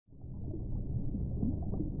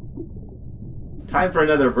Time for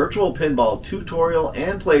another virtual pinball tutorial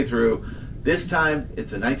and playthrough. This time,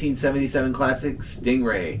 it's a 1977 classic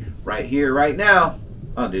Stingray, right here, right now,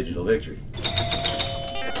 on Digital Victory.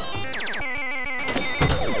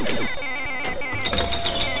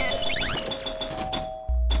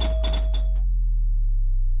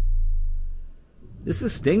 This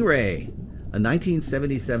is Stingray, a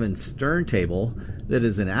 1977 Stern table that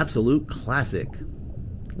is an absolute classic.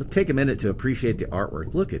 Let's take a minute to appreciate the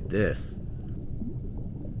artwork. Look at this.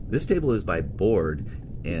 This table is by Board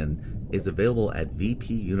and is available at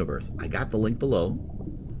VP Universe. I got the link below.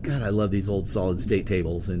 God, I love these old solid state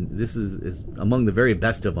tables, and this is among the very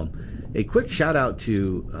best of them. A quick shout out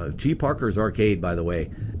to G. Parker's Arcade, by the way.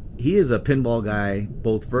 He is a pinball guy,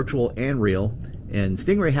 both virtual and real, and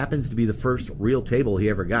Stingray happens to be the first real table he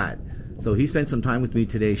ever got. So he spent some time with me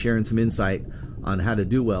today sharing some insight on how to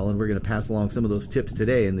do well, and we're going to pass along some of those tips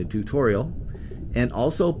today in the tutorial. And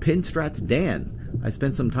also Pinstrats Dan. I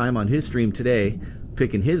spent some time on his stream today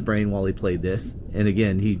picking his brain while he played this, and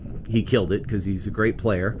again he killed it because he's a great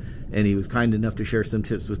player, and he was kind enough to share some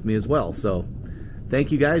tips with me as well. So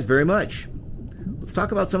thank you guys very much. Let's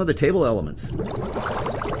talk about some of the table elements.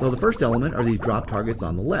 So the first element are these drop targets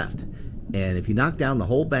on the left, and if you knock down the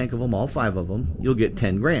whole bank of them, all 5 of them, you'll get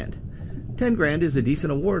 10 grand. 10 grand is a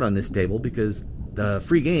decent award on this table because the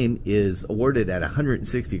free game is awarded at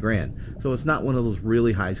 160 grand, so it's not one of those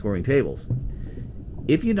really high scoring tables.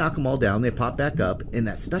 If you knock them all down, they pop back up, and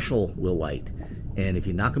that special will light. And if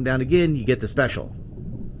you knock them down again, you get the special.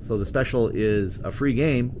 So the special is a free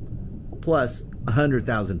game plus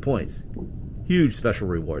 100,000 points. Huge special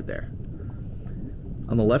reward there.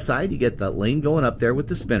 On the left side, you get the lane going up there with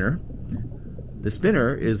the spinner. The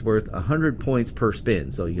spinner is worth 100 points per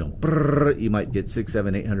spin. So, you might get 600,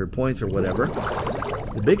 700, 800 points or whatever.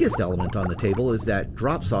 The biggest element on the table is that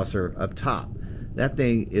drop saucer up top. That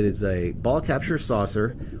thing, it is a ball capture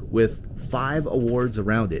saucer with 5 awards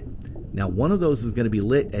around it. Now, one of those is going to be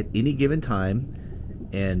lit at any given time,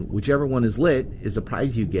 and whichever one is lit is the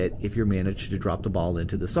prize you get if you manage to drop the ball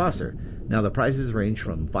into the saucer. Now, the prizes range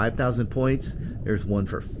from 5,000 points. There's one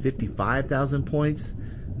for 55,000 points.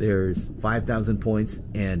 There's 5,000 points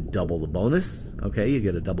and double the bonus. Okay, you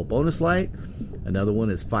get a double bonus light. Another one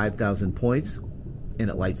is 5,000 points, and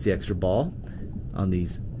it lights the extra ball on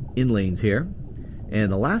these in lanes here. And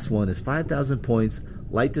the last one is 5,000 points,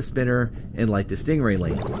 light the spinner, and light the Stingray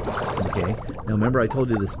lane. Okay, now remember I told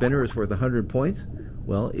you the spinner is worth 100 points?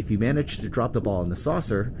 Well, if you manage to drop the ball in the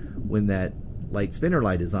saucer, when that light spinner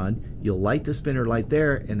light is on, you'll light the spinner light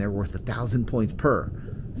there, and they're worth 1,000 points per.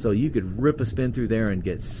 So you could rip a spin through there and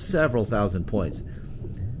get several thousand points.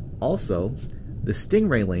 Also, the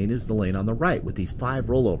Stingray lane is the lane on the right with these 5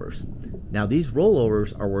 rollovers. Now these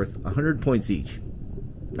rollovers are worth 100 points each.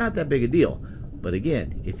 Not that big a deal. But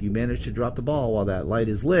again, if you manage to drop the ball while that light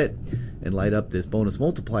is lit and light up this bonus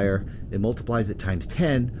multiplier, it multiplies it times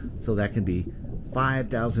 10, so that can be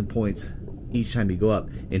 5,000 points each time you go up.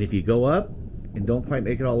 And if you go up and don't quite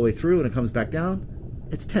make it all the way through and it comes back down,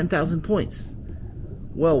 it's 10,000 points.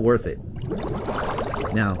 Well worth it.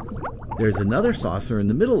 Now, there's another saucer in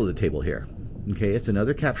the middle of the table here. Okay, it's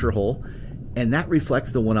another capture hole, and that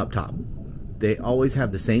reflects the one up top. They always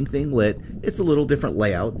have the same thing lit. It's a little different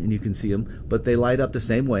layout, and you can see them, but they light up the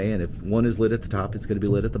same way, and if one is lit at the top, it's going to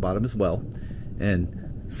be lit at the bottom as well.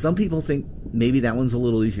 And some people think maybe that one's a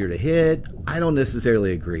little easier to hit. I don't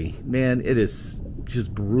necessarily agree. Man, it is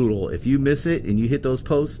just brutal. If you miss it and you hit those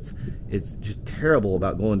posts, it's just terrible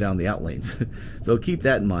about going down the out lanes. So keep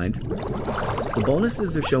that in mind. The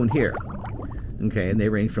bonuses are shown here. Okay, and they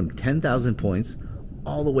range from 10,000 points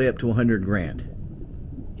all the way up to 100 grand.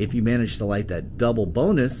 If you manage to light that double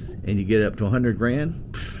bonus and you get it up to 100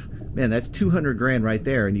 grand, man, that's 200 grand right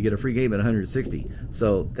there, and you get a free game at 160.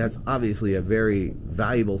 So that's obviously a very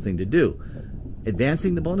valuable thing to do.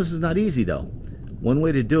 Advancing the bonus is not easy, though. One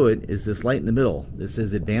way to do it is this light in the middle. This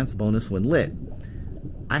says advanced bonus when lit.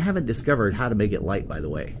 I haven't discovered how to make it light, by the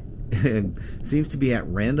way. It seems to be at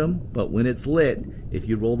random, but when it's lit, if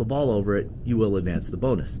you roll the ball over it, you will advance the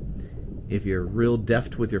bonus. If you're real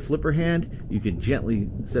deft with your flipper hand, you can gently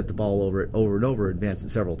set the ball over it over and over, advance it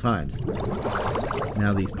several times.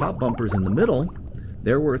 Now these pop bumpers in the middle,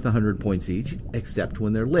 they're worth 100 points each, except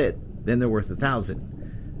when they're lit, then they're worth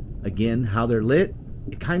 1,000. Again, how they're lit,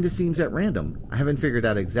 it kind of seems at random. I haven't figured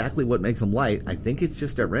out exactly what makes them light. I think it's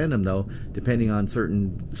just at random though, depending on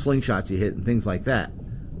certain slingshots you hit and things like that.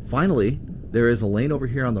 Finally, there is a lane over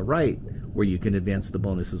here on the right where you can advance the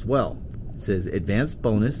bonus as well. It says advanced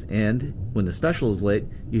bonus, and when the special is lit,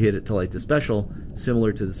 you hit it to light the special,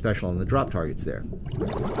 similar to the special on the drop targets there.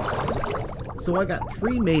 So I got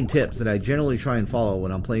 3 main tips that I generally try and follow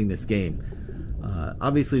when I'm playing this game.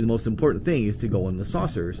 Obviously, the most important thing is to go in the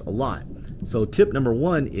saucers a lot. So tip number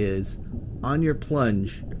 1 is, on your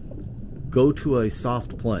plunge, go to a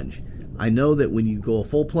soft plunge. I know that when you go a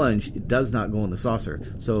full plunge, it does not go in the saucer.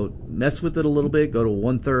 So mess with it a little bit, go to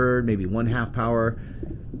 1/3, maybe 1/2 power.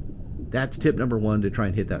 That's tip number 1 to try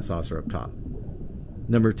and hit that saucer up top.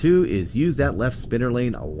 Number 2 is use that left spinner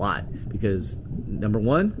lane a lot, because number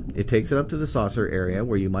 1, it takes it up to the saucer area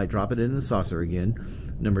where you might drop it in the saucer again.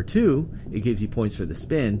 Number 2, it gives you points for the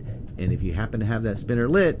spin, and if you happen to have that spinner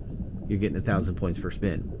lit, you're getting 1,000 points per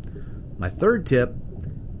spin. My third tip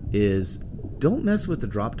is don't mess with the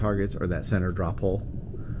drop targets or that center drop hole.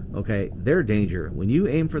 Okay, they're danger. When you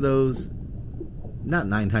aim for those, not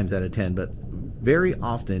 9 times out of 10, but very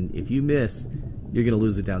often, if you miss, you're going to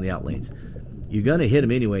lose it down the out lanes. You're going to hit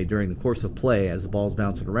them anyway during the course of play as the ball's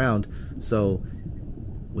bouncing around. So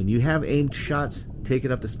when you have aimed shots, take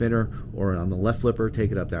it up the spinner, or on the left flipper,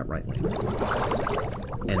 take it up that right lane.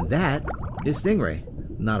 And that is Stingray.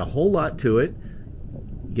 Not a whole lot to it.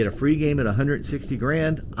 Get a free game at 160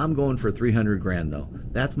 grand. I'm going for 300 grand though.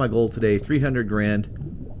 That's my goal today, 300 grand.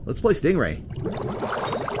 Let's play Stingray.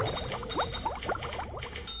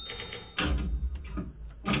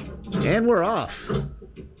 And we're off.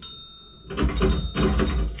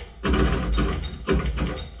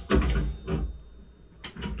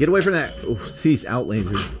 Get away from that. Oof, these outlanes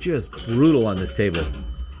are just brutal on this table.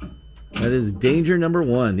 That is danger number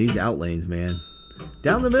 1, these outlanes, man.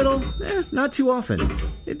 Down the middle, not too often.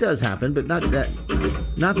 It does happen, but not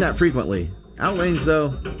that frequently. Outlanes,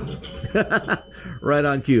 though, right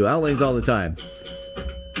on cue. Outlanes all the time.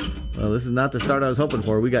 Well, this is not the start I was hoping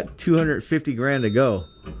for. We got 250 grand to go.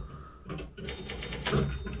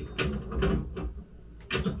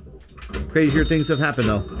 Crazier things have happened,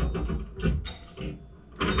 though.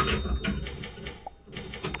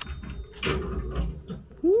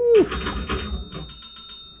 Woo.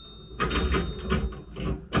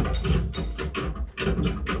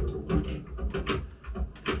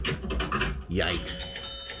 Yikes.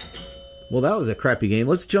 Well, that was a crappy game.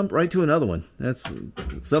 Let's jump right to another one. That's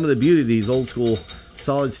some of the beauty of these old school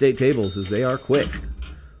solid state tables, is they are quick.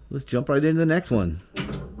 Let's jump right into the next one.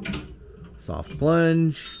 Soft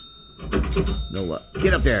plunge. No luck.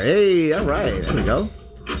 Get up there. Hey, all right. There we go.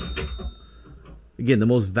 Again, the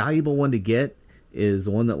most valuable one to get is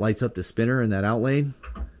the one that lights up the spinner in that out lane.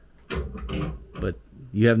 But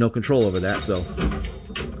you have no control over that, so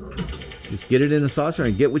just get it in the saucer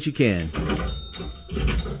and get what you can.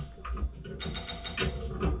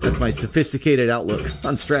 That's my sophisticated outlook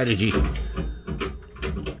on strategy.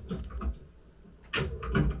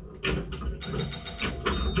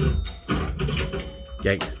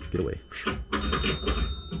 Yikes, get away.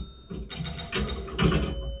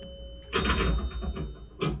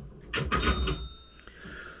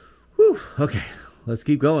 Whew, okay, let's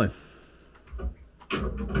keep going.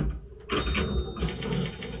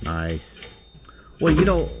 Nice. Well, you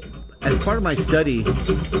know, as part of my study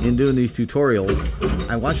in doing these tutorials,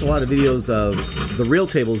 I watch a lot of videos of the real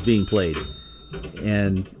tables being played.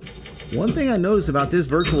 And one thing I noticed about this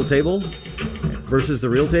virtual table versus the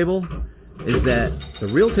real table is that the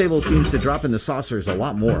real table seems to drop in the saucers a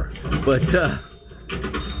lot more. But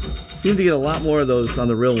seem to get a lot more of those on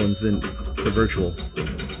the real ones than the virtual.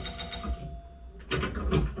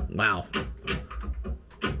 Wow.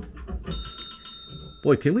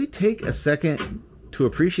 Boy, can we take a second to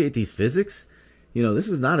appreciate these physics? You know, this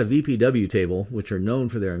is not a VPW table, which are known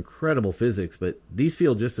for their incredible physics, but these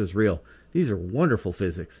feel just as real. These are wonderful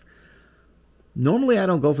physics. Normally I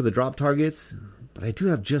don't go for the drop targets, but I do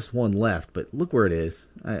have just one left. But look where it is.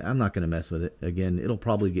 I'm not going to mess with it. Again, it'll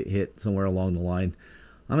probably get hit somewhere along the line.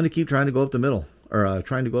 I'm going to keep trying to go up the middle, or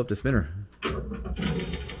trying to go up the spinner.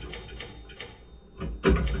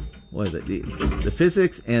 What is it? The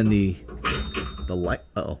physics and the light.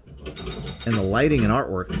 Uh-oh. And the lighting and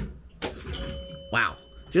artwork. Wow,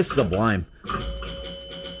 just sublime.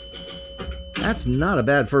 That's not a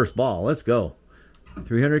bad first ball. Let's go.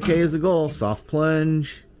 300K is the goal. Soft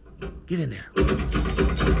plunge. Get in there.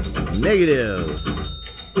 Negative.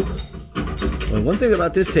 Well, one thing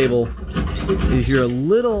about this table is you're a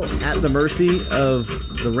little at the mercy of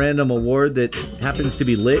the random award that happens to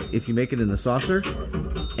be lit if you make it in the saucer.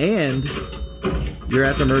 And you're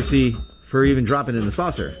at the mercy for even dropping in the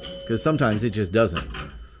saucer, because sometimes it just doesn't.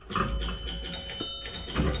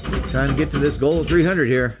 Trying to get to this goal of 300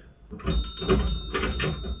 here.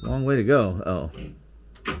 Long way to go. Oh.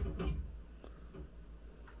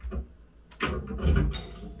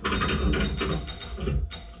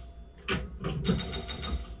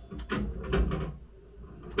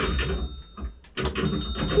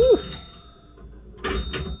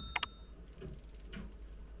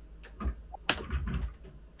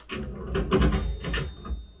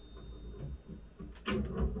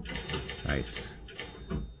 Nice.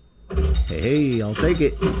 Hey, I'll take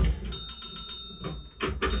it.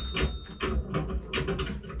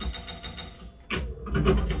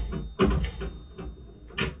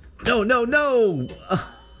 No, no, no!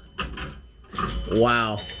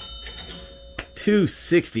 Wow.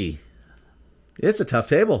 260. It's a tough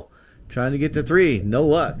table. Trying to get to 3. No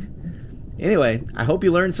luck. Anyway, I hope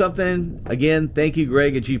you learned something. Again, thank you,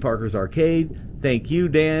 Greg at G. Parker's Arcade. Thank you,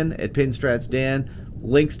 Dan at Pinstrats Dan.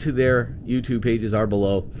 Links to their YouTube pages are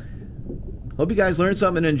below. Hope you guys learned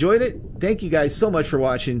something and enjoyed it. Thank you guys so much for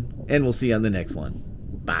watching, and we'll see you on the next one.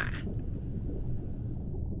 Bye.